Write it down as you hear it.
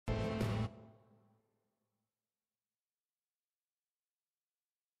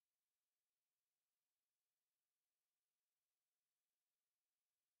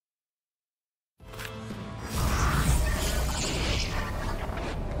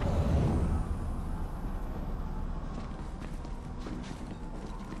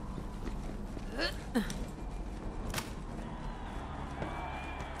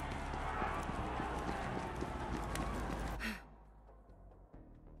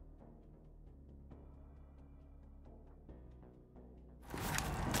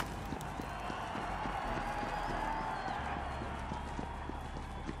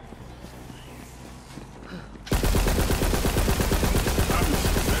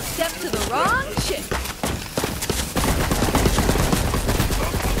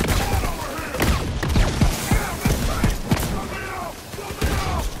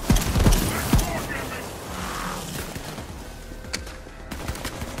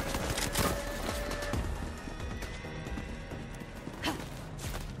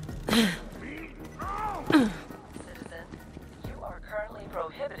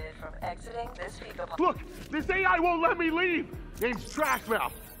AI won't let me leave! Name's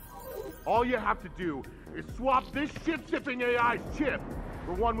Trashmouth. All you have to do is swap this shit-sipping AI's chip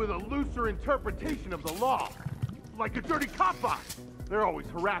for one with a looser interpretation of the law. Like a dirty cop box. They're always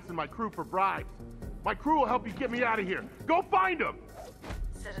harassing my crew for bribes. My crew will help you get me out of here. Go find them!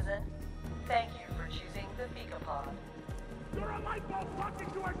 Citizen, thank you for choosing the Fika Pod. You're a light bulb plugged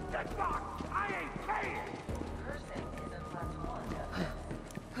into a shit box! I ain't paying! Cursing is a class 1 offense.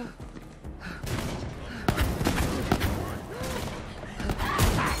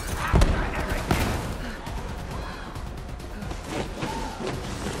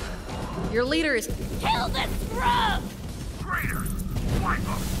 Your leader is— Kill this scrub! Traitors! Wipe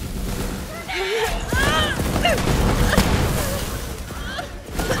them!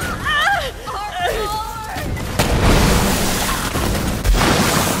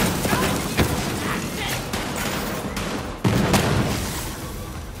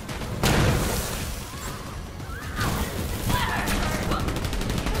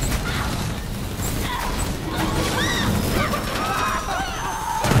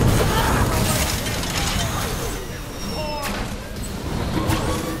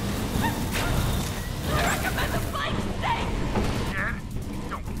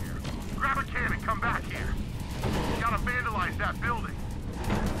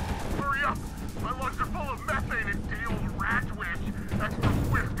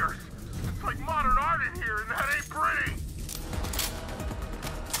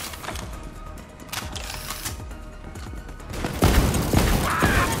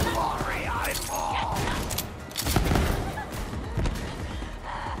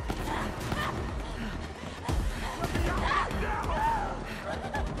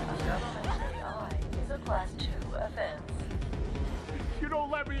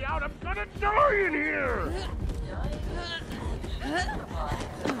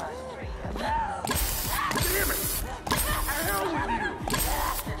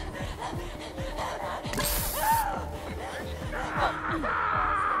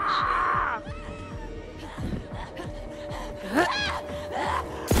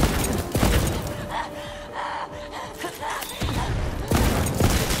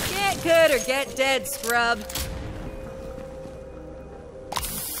 Get good or get dead, scrub.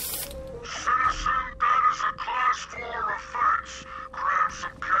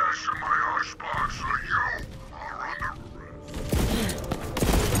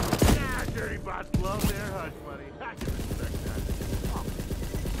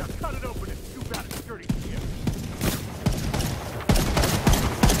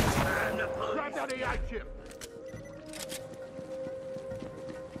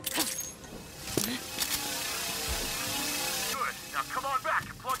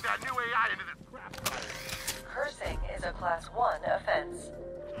 Cursing is a class 1 offense.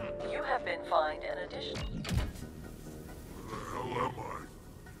 You have been fined an additional— Where the hell am I?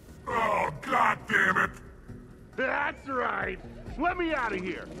 Oh, God damn it! That's right! Let me out of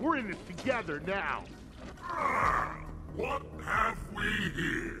here! We're in this together now! What have we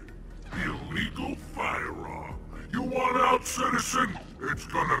here? Illegal firearm. You want out, citizen? It's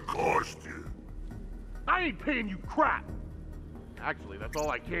gonna cost you. I ain't paying you crap! Actually, that's all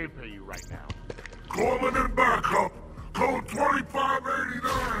I can pay you right now. Calling in backup. Code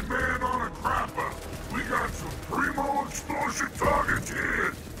 2589, man on a crapper. We got some primo extortion targets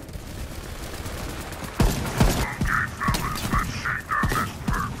here. Okay, fellas, let's shake down this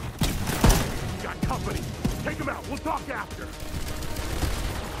perk. You got company. Take him out. We'll talk after.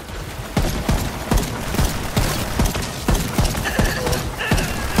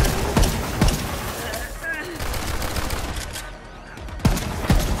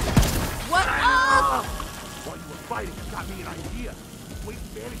 While you were fighting, it got me an idea.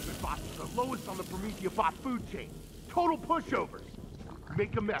 Waste management bots are the lowest on the Promethea bot food chain. Total pushovers.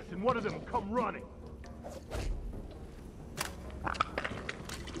 Make a mess, and one of them will come running.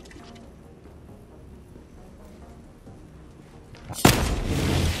 A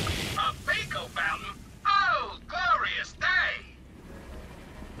Faco fountain? Oh, glorious day!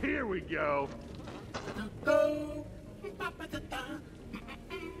 Here we go.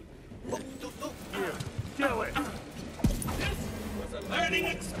 Here, kill it. This was a learning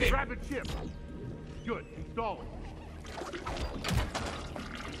experience. Grab the chip. Good, install it.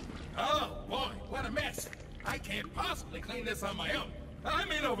 Oh, boy, what a mess. I can't possibly clean this on my own.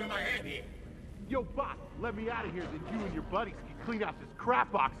 I'm in over my head here. Yo, boss, let me out of here, then you and your buddies can clean out this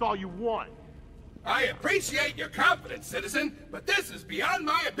crap box all you want. I appreciate your confidence, citizen, but this is beyond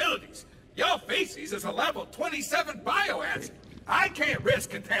my abilities. Your feces is a level 27 biohazard. I can't risk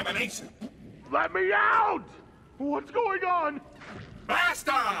contamination. Let me out! What's going on? Blast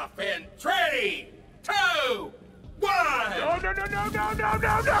off in 3, 2, No, no, no, no, no, no,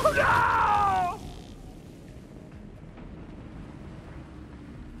 no, no, no!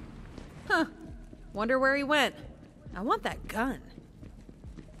 Huh. Wonder where he went. I want that gun.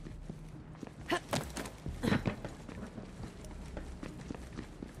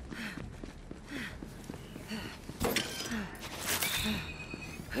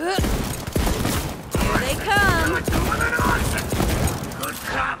 Here they come! Good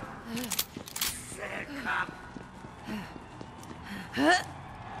cop. Bad cop.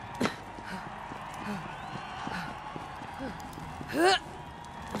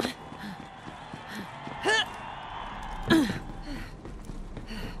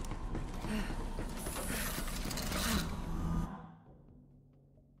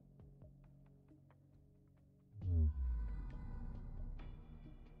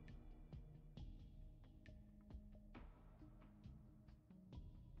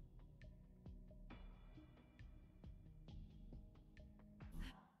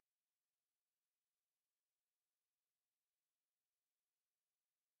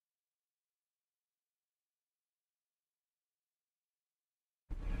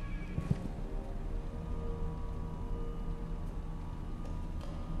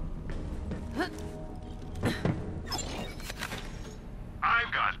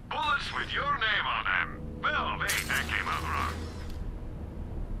 I've got bullets with your name on them. Well, wait, that came out wrong.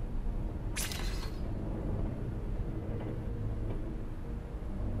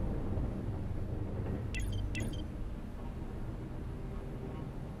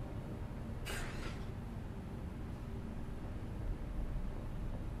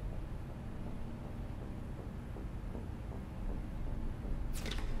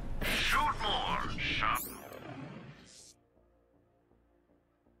 Shoot more, shot.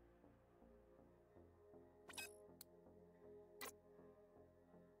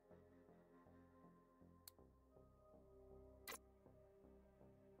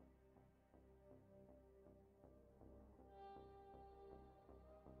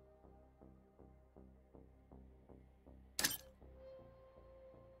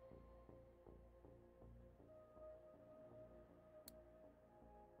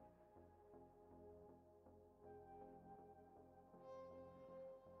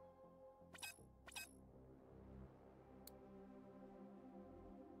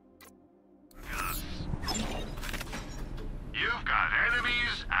 You've got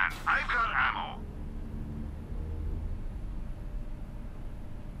enemies, and I've got ammo.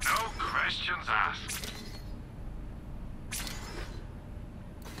 No questions asked.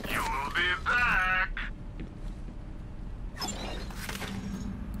 You'll be back.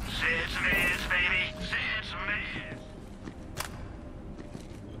 Say it's Moze, baby. Say it's Moze.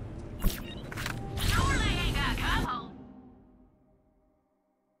 Surely ain't got a couple.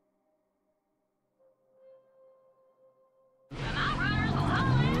 But my runners will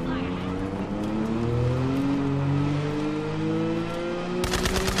haul ass like a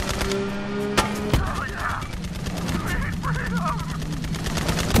Oh, yeah! Bring it on!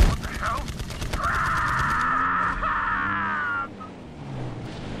 What the hell? Ah!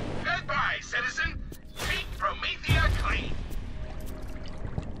 Goodbye, citizen. Keep Promethea clean.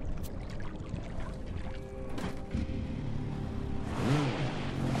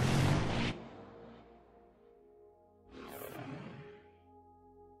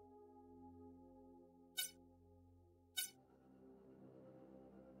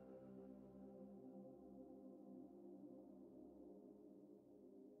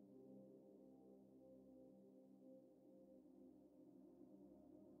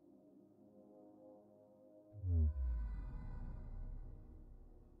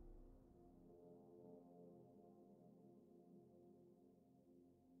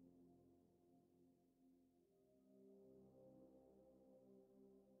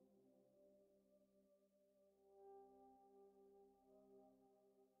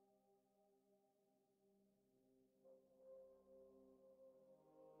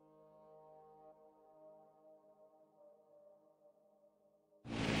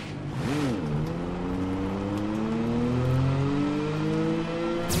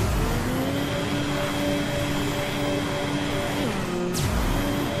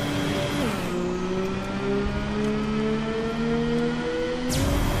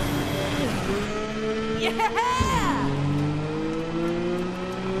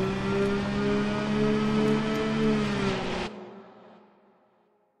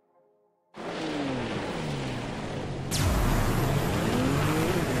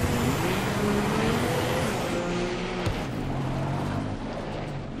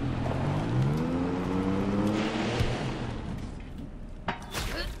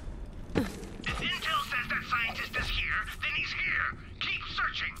 Intel says that scientist is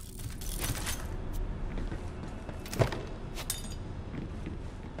Searching.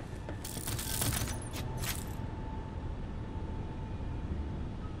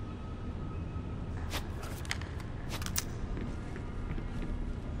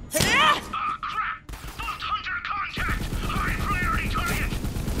 Crap! Vault Hunter contact! High priority target!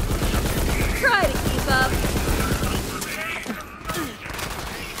 Try to keep up.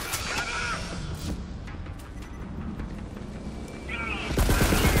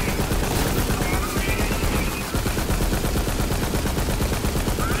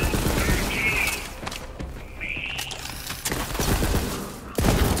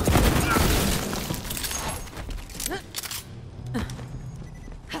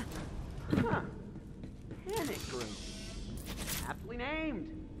 Panic room. Aptly named.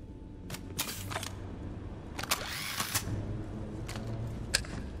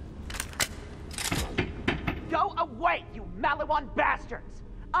 Go away, you Malawan bastards!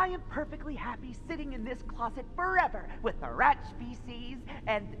 I am perfectly happy sitting in this closet forever with the rat feces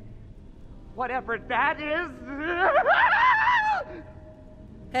and whatever that is.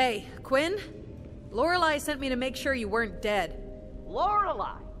 Hey, Quinn? Lorelei sent me to make sure you weren't dead.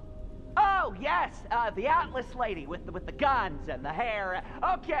 Lorelei. Oh yes, the Atlas lady with the guns and the hair.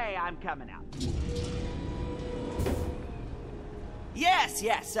 Okay, I'm coming out. Yes,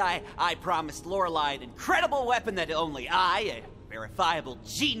 I promised Lorelei an incredible weapon that only I, a verifiable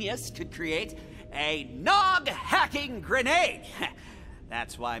genius, could create. A nog-hacking grenade!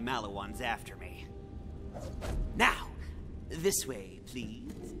 That's why Malawan's after me. Now, this way, please.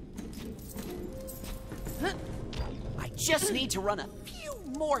 I just need to run a few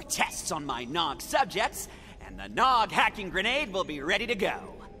more tests on my nog subjects, and the nog-hacking grenade will be ready to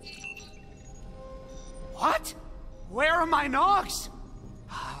go. What? Where are my nogs?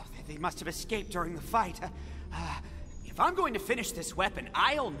 Oh, they must have escaped during the fight. If I'm going to finish this weapon,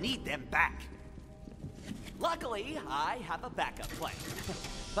 I'll need them back. Luckily, I have a backup plan.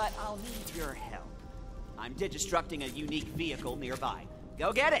 But I'll need your help. I'm digistructing a unique vehicle nearby.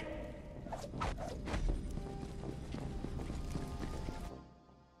 Go get it!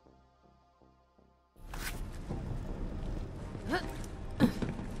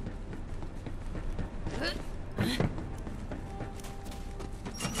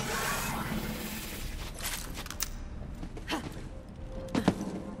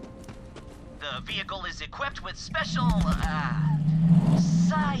 The vehicle is equipped with special,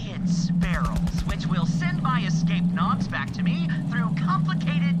 science barrels, which will send my escaped nogs back to me through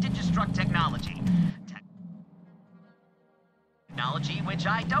complicated digistruct technology. Technology which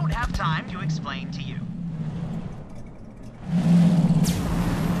I don't have time to explain to you.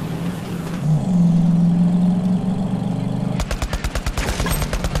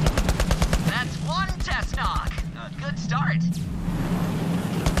 That's one test nog. A good start.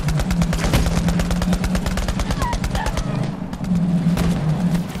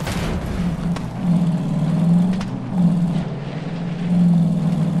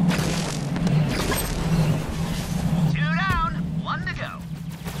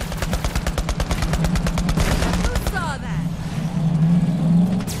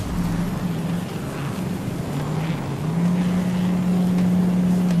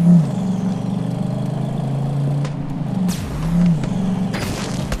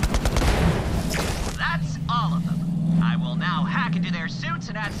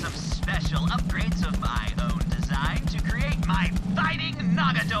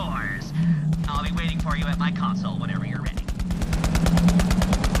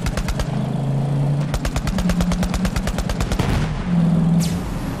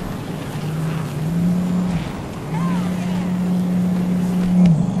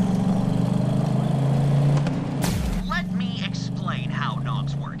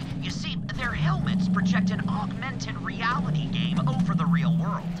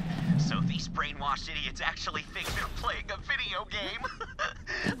 Idiots actually think they're playing a video game.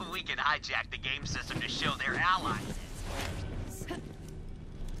 We can hijack the game system to show their allies.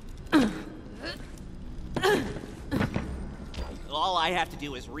 All I have to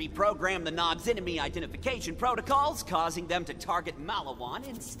do is reprogram the Nog's enemy identification protocols, causing them to target Malawan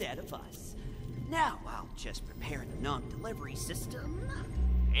instead of us. Now I'll just prepare the Nog delivery system.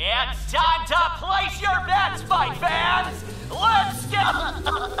 It's time to place your bets, fight fans! Let's go!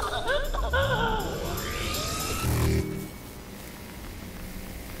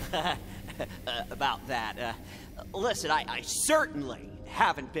 About that, listen, I certainly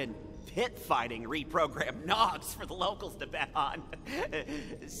haven't been pit fighting reprogrammed Nogs for the locals to bet on.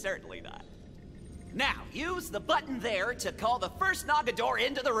 Certainly not. Now, use the button there to call the first Nogador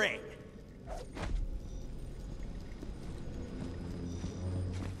into the ring.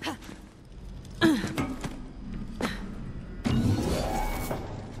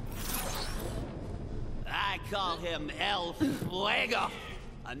 call him El Fuego.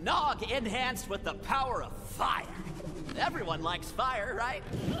 A Nog enhanced with the power of fire. Everyone likes fire, right?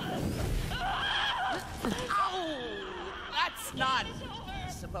 Ow! That's not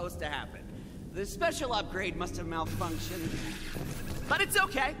supposed to happen. The special upgrade must have malfunctioned. But it's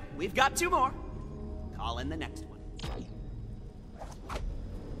okay. We've got 2 more. Call in the next one.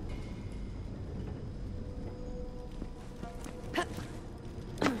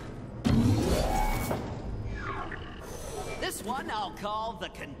 This one I'll call the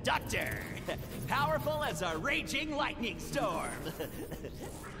Conductor. Powerful as a raging lightning storm.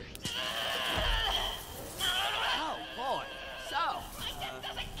 Oh boy. So,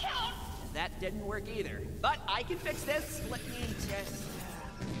 that didn't work either. But I can fix this. Let me just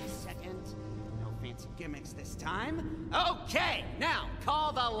a second. No fancy gimmicks this time. Okay, now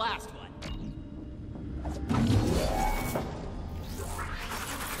call the last one.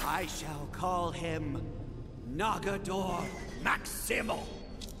 I shall call him Nagador Maximo.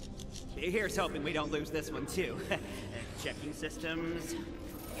 Here's hoping we don't lose this one too. Checking systems.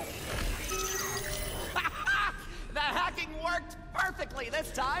 The hacking worked perfectly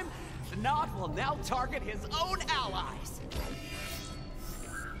this time. The Nog will now target his own allies.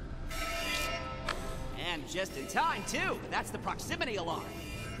 And just in time too. That's the proximity alarm.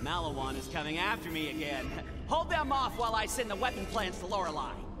 Malawan is coming after me again. Hold them off while I send the weapon plans to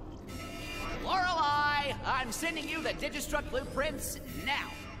Lorelei. Lorelei, I'm sending you the Digistruct blueprints now.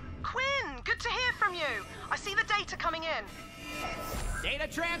 Quinn, good to hear from you. I see the data coming in. Data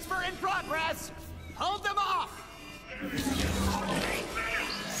transfer in progress. Hold them off.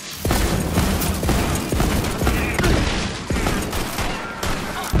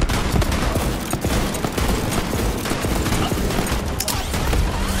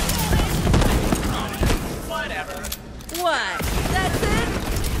 Whatever. What? That's it?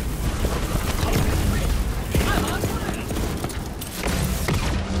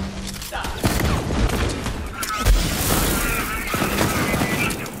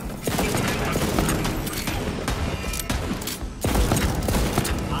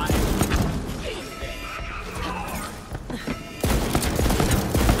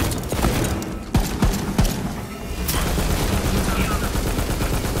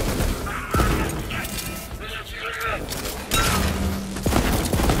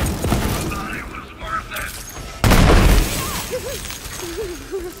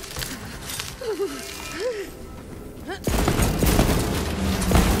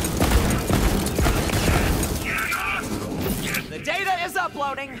 The data is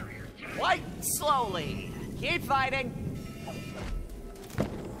uploading. Quite slowly. Keep fighting.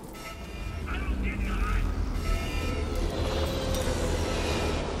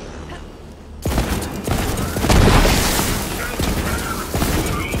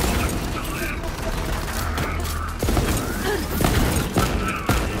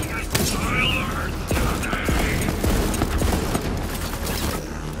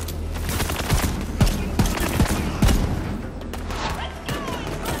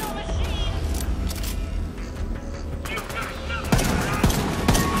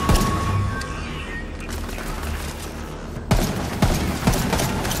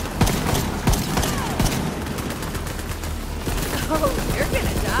 Oh, you're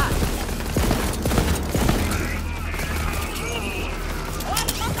gonna die.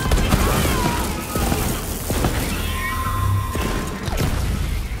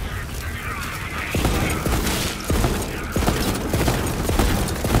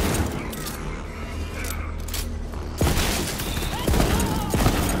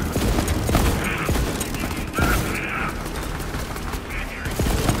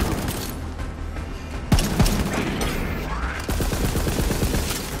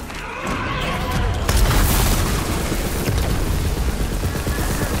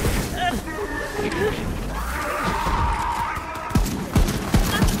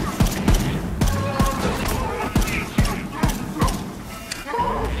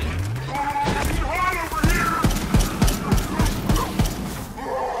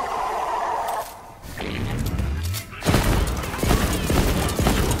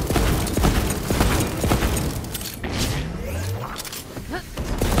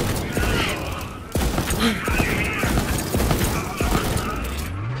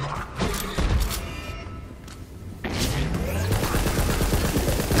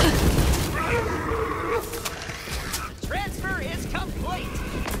 Transfer is complete.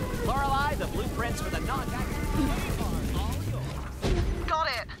 Lorelei, the blueprints for the non-active are all yours. Got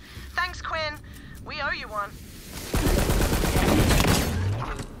it. Thanks, Quinn. We owe you one.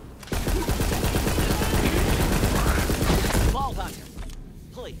 Ball Hunter,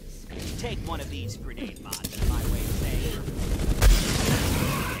 please take one of these grenade mods in my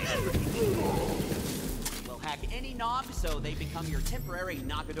they become your temporary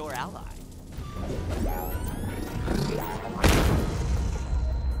knockador ally.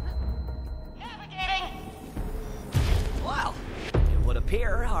 Navigating! Well, it would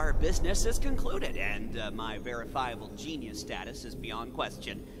appear our business is concluded, and my verifiable genius status is beyond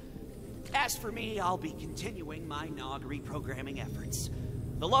question. As for me, I'll be continuing my Nog reprogramming efforts.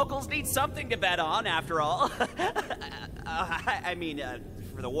 The locals need something to bet on, after all. I mean,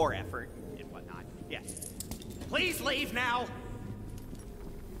 for the war effort and whatnot. Yes. Please leave now.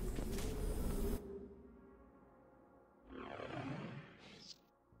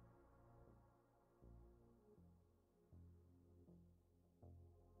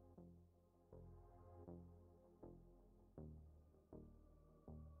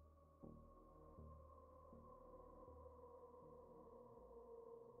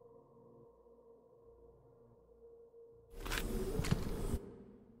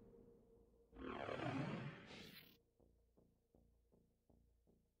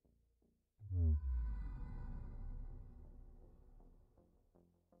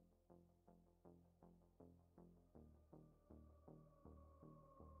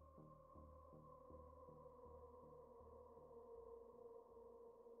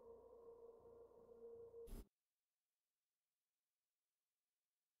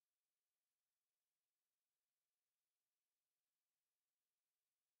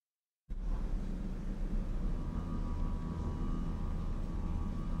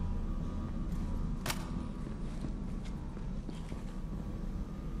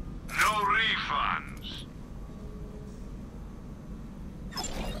 No refunds.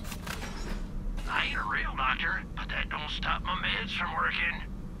 I ain't a real doctor, but that don't stop my meds from working.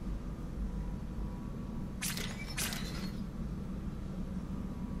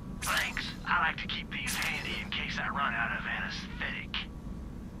 Thanks. I like to keep these handy in case I run out of anesthetic.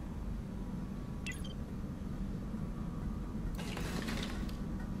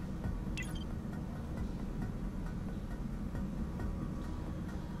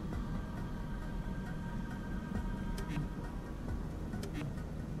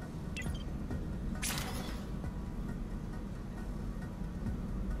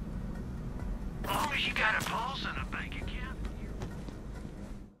 As long as you got a pulse and a bank account.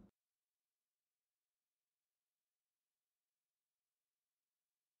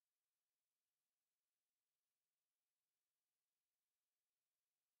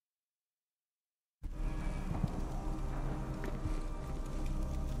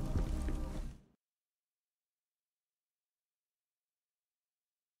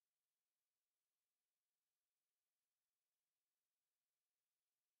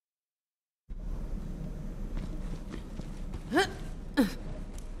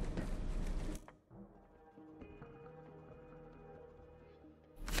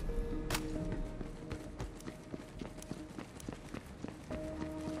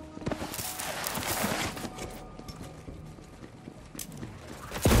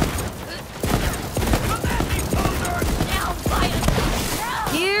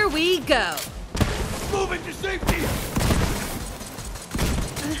 Here we go. Moving to safety!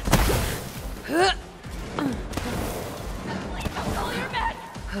 Please don't call your men!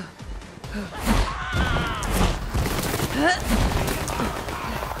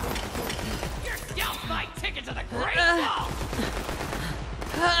 You're down my ticket to the Great Wall!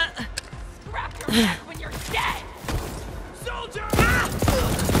 Scrap your back when you're dead! Soldier!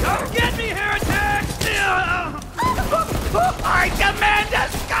 Don't get me, heretic! I demand a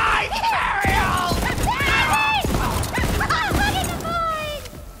sky burial!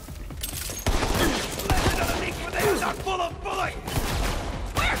 Landed underneath where they are full of bullets!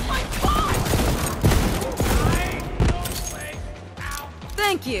 Where's my phone?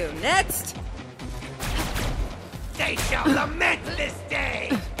 Thank you. Next. They shall lament this day!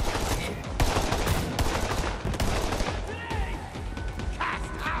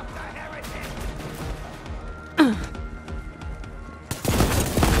 Cast out the heretic!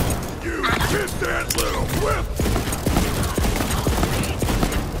 You kiss that little whip!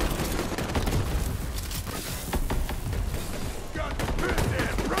 Got the pin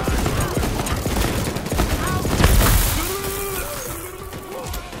and run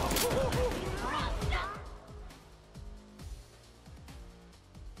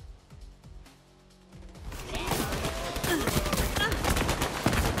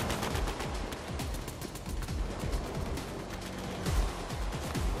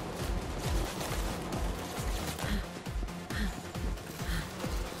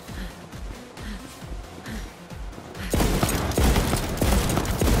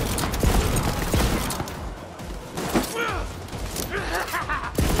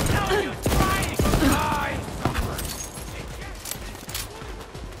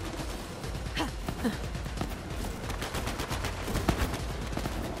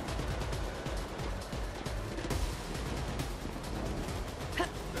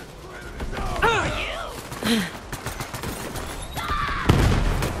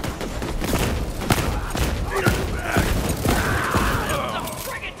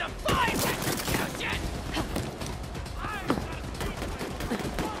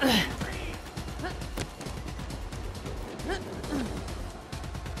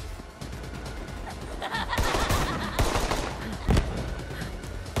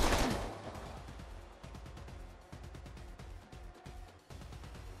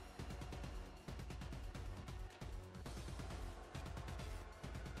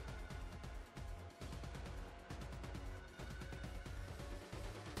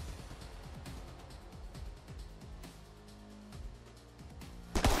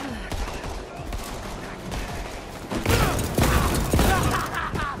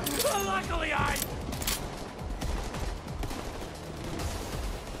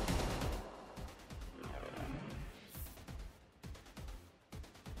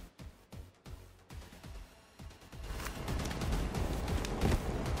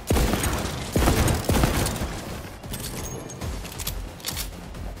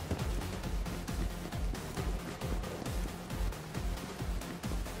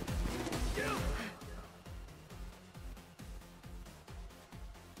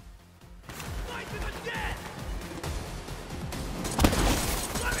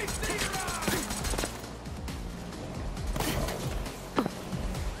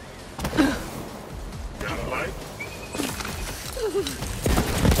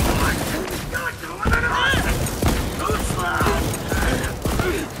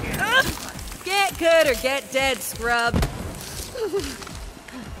Get good or get dead, scrub.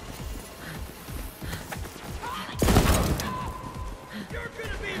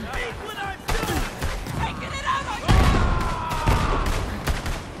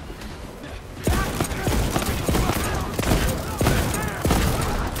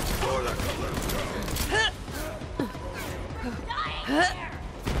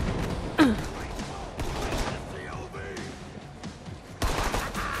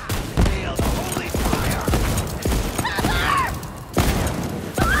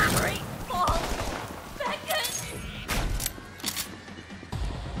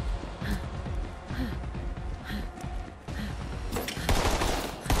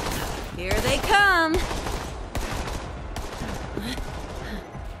 Here they come.